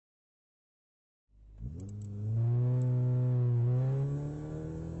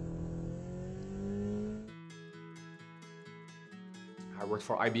worked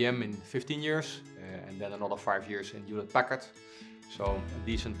for IBM in 15 years and then another 5 years in Hewlett-Packard. So a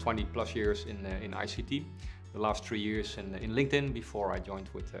decent 20 plus years in ICT. The last 3 years in LinkedIn before I joined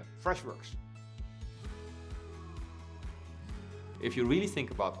with Freshworks. If you really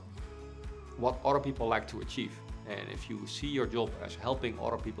think about what other people like to achieve, and if you see your job as helping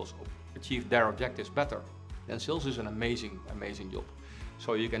other people achieve their objectives better, then sales is an amazing, amazing job.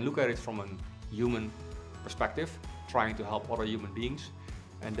 So you can look at it from a human perspective, trying to help other human beings,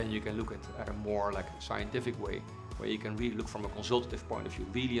 and then you can look at a more like scientific way, where you can really look from a consultative point of view,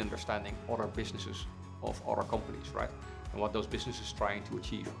 really understanding other businesses of other companies, right? And what those businesses trying to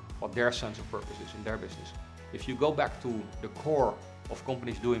achieve, what their sense of purpose is in their business. If you go back to the core of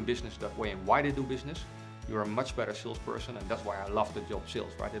companies doing business that way and why they do business, you're a much better salesperson, and that's why I love the job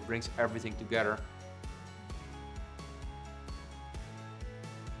sales, right? It brings everything together.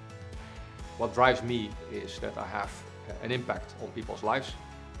 What drives me is that I have an impact on people's lives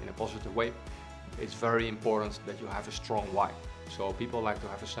in a positive way. It's very important that you have a strong why. So people like to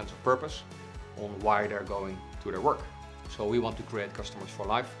have a sense of purpose on why they're going to their work. So we want to create customers for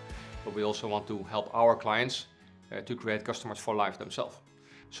life, but we also want to help our clients to create customers for life themselves.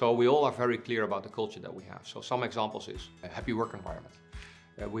 So we all are very clear about the culture that we have. So some examples is a happy work environment.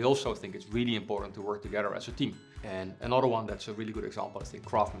 We also think it's really important to work together as a team. And another one that's a really good example is the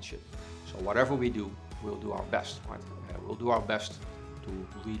craftsmanship. So whatever we do, we'll do our best, right? We'll do our best to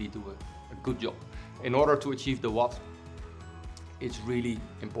really do a good job. In order to achieve the what, it's really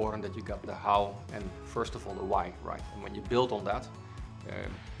important that you got the how and first of all the why, right? And when you build on that,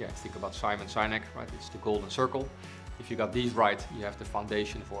 think about Simon Sinek, right? It's the golden circle. If you got these right, you have the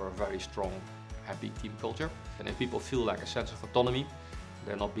foundation for a very strong, happy team culture. And if people feel like a sense of autonomy,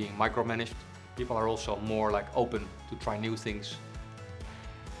 they're not being micromanaged. People are also more like open to try new things.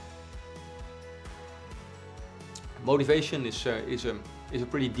 Motivation is a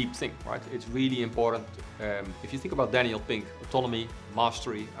pretty deep thing, right? It's really important. If you think about Daniel Pink, autonomy,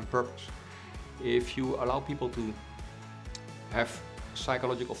 mastery, and purpose. If you allow people to have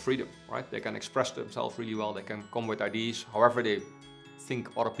psychological freedom, right? They can express themselves really well. They can come with ideas, however they think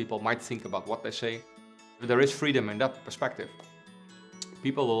other people might think about what they say. If there is freedom in that perspective,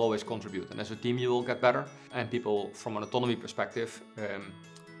 people will always contribute, and as a team you will get better. And people from an autonomy perspective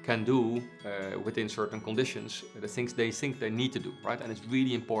can do within certain conditions the things they think they need to do, right? And it's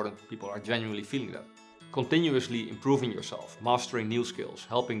really important people are genuinely feeling that. Continuously improving yourself, mastering new skills,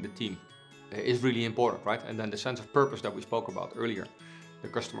 helping the team is really important, right? And then the sense of purpose that we spoke about earlier, the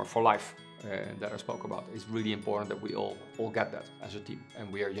customer for life that I spoke about, is really important that we all get that as a team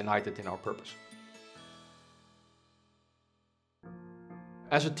and we are united in our purpose.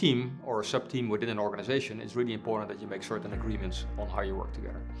 As a team or a sub-team within an organization, it's really important that you make certain agreements on how you work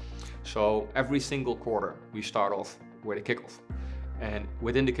together. So every single quarter we start off with a kickoff. And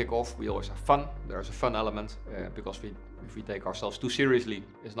within the kickoff we always have fun. There's a fun element because if we take ourselves too seriously,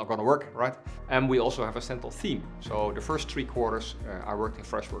 it's not going to work, right? And we also have a central theme. So the first 3 quarters I worked in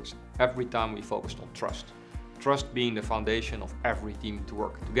Freshworks. Every time we focused on trust. Trust being the foundation of every team to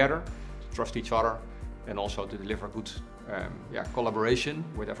work together, to trust each other, and also to deliver good collaboration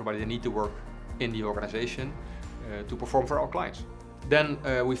with everybody that need to work in the organization to perform for our clients. Then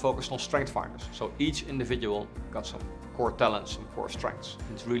we focused on strength finders. So each individual got some core talents, some core strengths.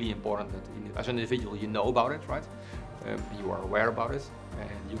 It's really important that as an individual you know about it, right? You are aware about it,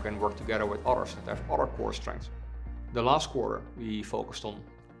 and you can work together with others that have other core strengths. The last quarter we focused on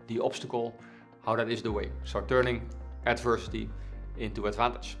the obstacle, how that is the way. So turning adversity into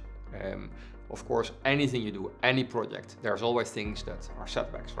advantage. Of course, anything you do, any project, there's always things that are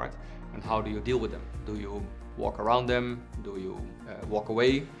setbacks, right? And how do you deal with them? Do you walk around them? Do you walk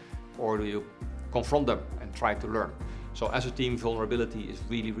away? Or do you confront them and try to learn? So as a team, vulnerability is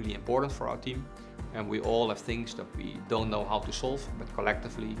really, really important for our team. And we all have things that we don't know how to solve, but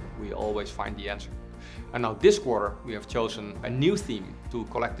collectively, we always find the answer. And now this quarter, we have chosen a new theme to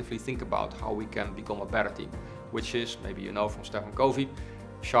collectively think about how we can become a better team, which is, maybe you know from Stephen Covey,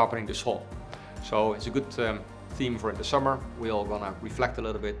 sharpening the saw. So it's a good theme for the summer. We're all gonna reflect a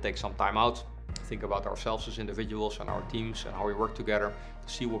little bit, take some time out, think about ourselves as individuals and our teams and how we work together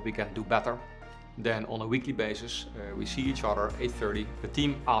to see what we can do better. Then on a weekly basis, we see each other at 8:30. The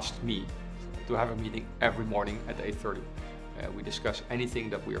team asked me to have a meeting every morning at 8:30. We discuss anything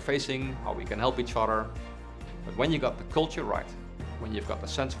that we are facing, how we can help each other. But when you got the culture right, when you've got the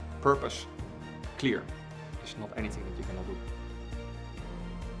sense of purpose clear, there's not anything that you cannot do.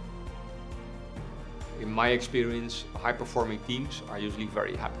 In my experience, high-performing teams are usually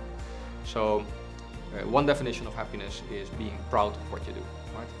very happy. So one definition of happiness is being proud of what you do,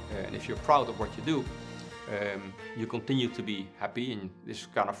 right? And if you're proud of what you do, you continue to be happy, and this is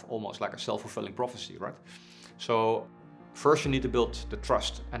kind of almost like a self-fulfilling prophecy, right? So first you need to build the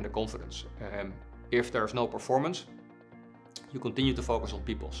trust and the confidence. If there's no performance, you continue to focus on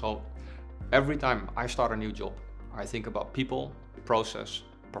people. So every time I start a new job, I think about people, process,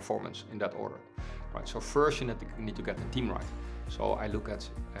 performance in that order, right? So first you need to get the team right. So I look at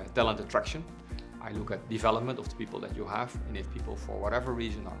talent attraction. I look at development of the people that you have, and if people for whatever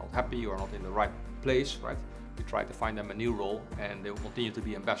reason are not happy or not in the right place, right, we try to find them a new role, and they will continue to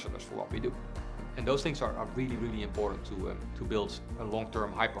be ambassadors for what we do. And those things are really, really important to build a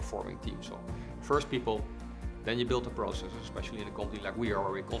long-term, high-performing team. So first people, then you build the processes, especially in a company like we are,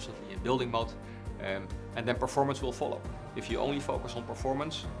 where we're constantly in building mode, and then performance will follow. If you only focus on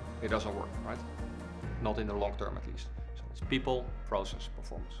performance, it doesn't work, right? Not in the long term, at least. So it's people, process,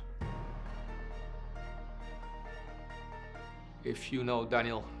 performance. If you know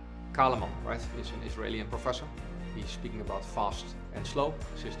Daniel Kahneman, right? He's an Israeli professor. He's speaking about fast and slow,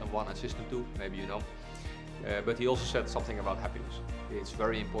 system 1 and system 2, maybe you know. But he also said something about happiness. It's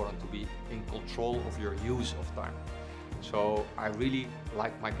very important to be in control of your use of time. So I really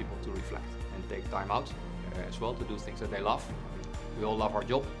like my people to reflect and take time out as well to do things that they love. We all love our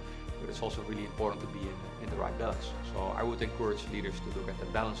job, but it's also really important to be in the right balance. So I would encourage leaders to look at the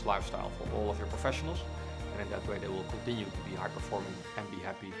balanced lifestyle for all of your professionals, and in that way they will continue to be high performing and be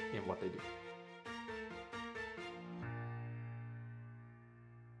happy in what they do.